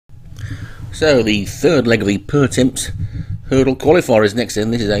So the third leg of the Pertemps hurdle qualifier is next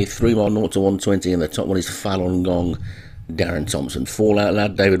in. This is a 3 mile 0 to 120 and the top one is Falun Gong, Darren Thompson. Fallout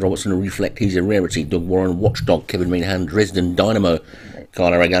Lad, David Robertson, Reflect, He's a Rarity, Doug Warren, Watchdog, Kevin Meanahan, Dresden Dynamo,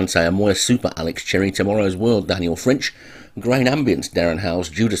 Carla Aragante, Amoya Super, Alex Cherry, Tomorrow's World, Daniel French, Grain Ambience, Darren Howes,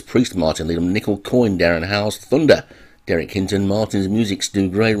 Judas Priest, Martin Leadham, Nickel Coin, Darren Howes, Thunder, Derek Hinton, Martin's Music, Stu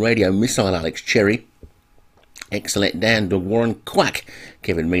Gray, Radio Missile, Alex Cherry, Excellent Dan, Doug Warren, Quack,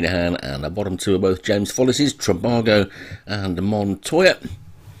 Kevin Meanahan, and the bottom two are both James Follis's, Trabago and Montoya.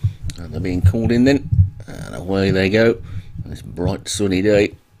 And they're being called in then, and away they go. This bright sunny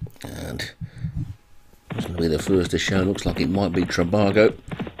day, and it's going to be the first to show. Looks like it might be Trabago,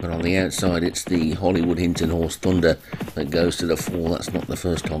 but on the outside it's the Hollywood Hinton horse Thunder that goes to the fore. That's not the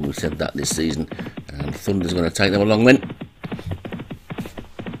first time we've said that this season, and Thunder's going to take them along then.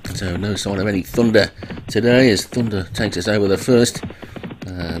 So no sign of any Thunder today as Thunder takes us over the first,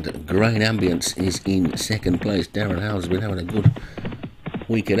 and Grain Ambience is in second place. Darren Howes has been having a good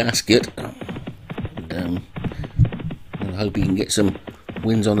week at Ascot, and I hope he can get some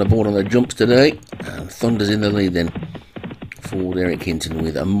wins on the board on the jumps today. And Thunder's in the lead then for Derek Hinton,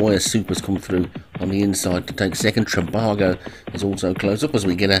 with Amoya Super's come through on the inside to take second. Trabago is also close up as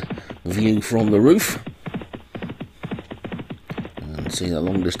we get a view from the roof. See the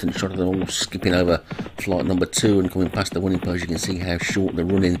long distance shot of them all skipping over flight number 2 and coming past the winning post. You can see how short the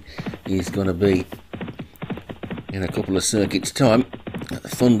running is going to be in a couple of circuits time.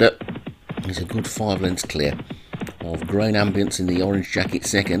 Thunder is a good 5 lengths clear of Grain Ambience in the orange jacket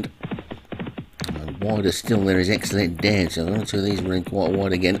second, and wider still there is Excellent Dan. So one or two of these running quite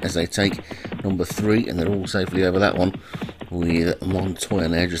wide again as they take number 3, and they're all safely over that one, with Montoya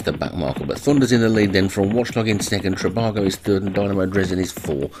now just the back marker. But Thunder's in the lead then from Watchdog in second, Trabago is third, and Dynamo Dresden is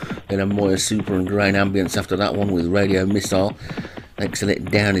 4. Then Amoya Super and Grain Ambience after that one, with Radio Missile.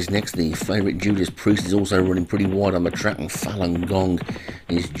 Excellent Down is next. The favourite Judas Priest is also running pretty wide on the track, and Falun Gong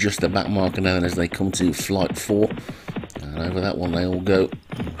is just the back marker now as they come to flight 4. And over that one they all go,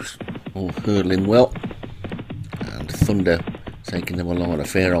 all hurdling well. And Thunder taking them along on a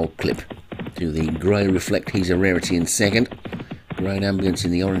fair old clip to the Grey Reflect, He's a Rarity in second. Grain Ambience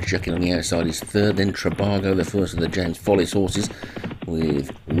in the orange jacket on the outside is third. Then Trabago, the first of the James Follis horses,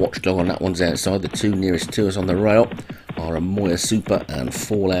 with Watchdog on that one's outside. The two nearest to us on the rail are Amoya Super and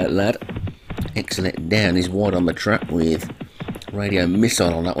Fallout Lad. Excellent Down is wide on the track, with Radio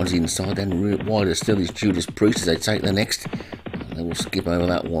Missile on that one's inside. Then wider still is Judas Priest as they take the next, and they will skip over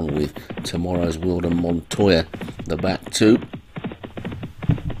that one with Tomorrow's World and Montoya the back two.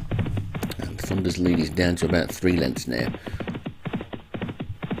 And Thunder's lead is down to about 3 lengths now.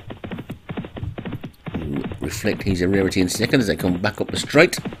 Reflect, He's a Rarity in second as they come back up the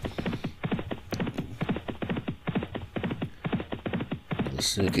straight. The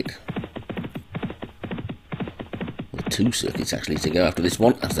circuit, well, 2 circuits actually to go after this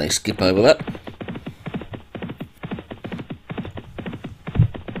one as they skip over that.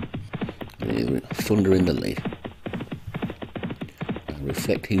 With Thunder in the lead.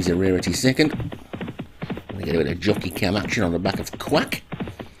 Reflect, He's a Rarity second. We get a bit of jockey cam action on the back of Quack.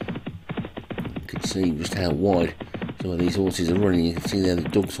 See just how wide some of these horses are running. You can see there the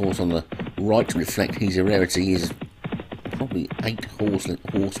Doug's horse on the right, Reflect, He's a Rarity, he is probably 8 horse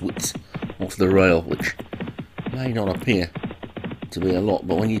widths off the rail, which may not appear to be a lot,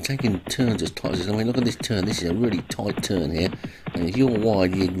 but when you're taking turns as tight as this, I mean, look at this turn. This is a really tight turn here, and if you're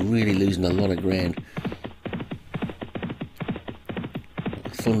wide you're really losing a lot of ground.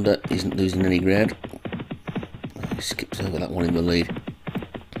 Thunder isn't losing any ground. He skips over that one in the lead.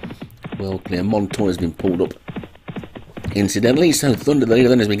 Well clear. Montoya's been pulled up incidentally, so Thunder the leader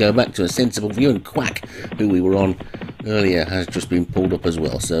then as we go back to a sensible view, and Quack, who we were on earlier, has just been pulled up as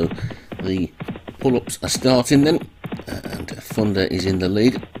well. So the pull-ups are starting then, and Thunder is in the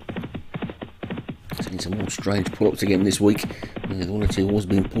lead. Seen some more strange pull-ups again this week, with 1 or 2 horses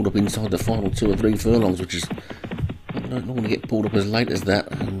being pulled up inside the final 2 or 3 furlongs, which is, I don't normally get pulled up as late as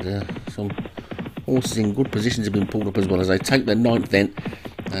that, and some horses in good positions have been pulled up as well as they take the 9th then.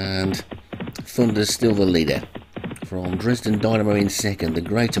 And Thunder's still the leader from Dresden Dynamo in second. The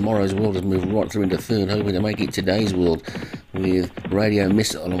Grey Tomorrow's World has moved right through into third, hoping to make it today's World, with Radio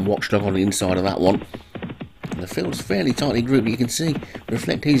Missile and Watchdog on the inside of that one. And the field's fairly tightly grouped. You can see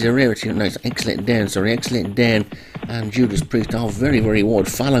Reflect, He's a Rarity. No, it's Excellent Dan and Judas Priest are very, very wide.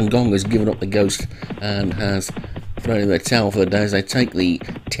 Falun Gong has given up the ghost and has thrown in the towel for the day as they take the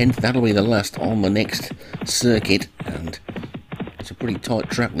 10th. That'll be the last on the next circuit, and it's a pretty tight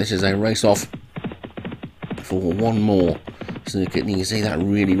track this as they race off for one more circuit. And you can see that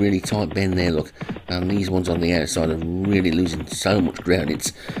really, really tight bend there, look. And these ones on the outside are really losing so much ground.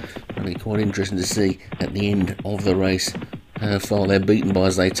 It's It'll be quite interesting to see at the end of the race how far they're beaten by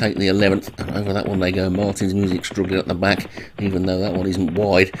as they take the 11th. And over that one they go. Martin's Music struggling at the back, even though that one isn't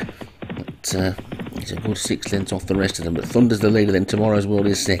wide. But he's a good 6 lengths off the rest of them. But Thunder's the leader then. Tomorrow's World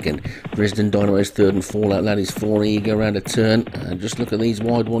is second. Dresden Dynamo is third, and Fallout Lad is 4. You go around a turn. Just look at these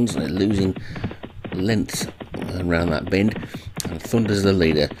wide ones. They're losing lengths around that bend. And Thunder's the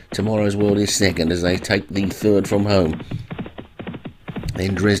leader. Tomorrow's World is second as they take the 3rd from home.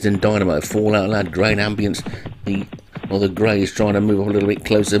 Then Dresden Dynamo, Fallout Lad, great ambience. The grey is trying to move up a little bit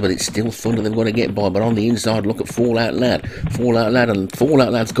closer, but it's still Thunder they've got to get by. But on the inside, look at Fallout Lad. Fallout Lad, and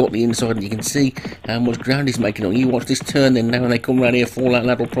Fallout Lad's got the inside, and you can see how much ground he's making on. You watch this turn then, now when they come around here, Fallout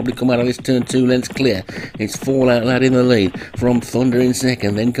Lad will probably come out of this turn 2 lengths clear. It's Fallout Lad in the lead, from Thunder in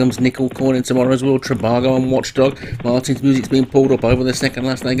second. Then comes Nickel Coin in Tomorrow's World, Tribago and Watchdog. Martin's Music's been pulled up over the second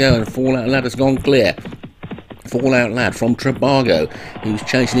last they go, and Fallout Lad has gone clear. Fallout Lad from Tribago, who's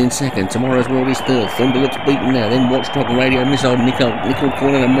chasing in second. Tomorrow's World is third. Thunder looks beaten now. Then Watchdog and Radio Missile, Nickel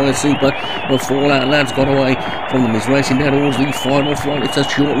Corner and Moya Super. Well, Fallout Lad's got away from them. He's racing down towards the final flight. It's a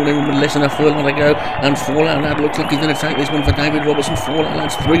short one with less than a furlong to go. And Fallout Lad looks like he's going to take this one for David Robertson. Fallout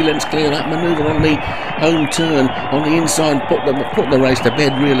Lad's 3 lengths clear. That manoeuvre on the home turn on the inside put the race to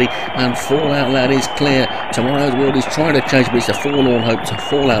bed really. And Fallout Lad is clear. Tomorrow's World is trying to chase, but it's a forlorn hope. So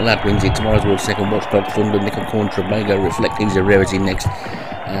Fallout Lad wins it. Tomorrow's World second. Watchdog, Thunder, Nickel Corn, Tribago, Reflecting's a rarity next.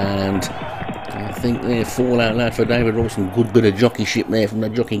 And I think there, Fallout Lad for David Robertson. Good bit of jockeyship there from the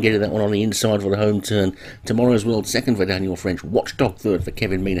jockey, getting that one on the inside for the home turn. Tomorrow's World second for Daniel French. Watchdog third for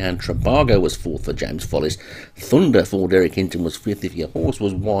Kevin Minahan. Tribago was 4th for James Follis. Thunder for Derek Hinton was 5th. If your horse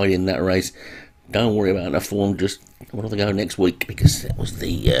was wide in that race, don't worry about the form. Just want to go next week, because that was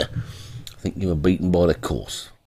the I think you were beaten by the course.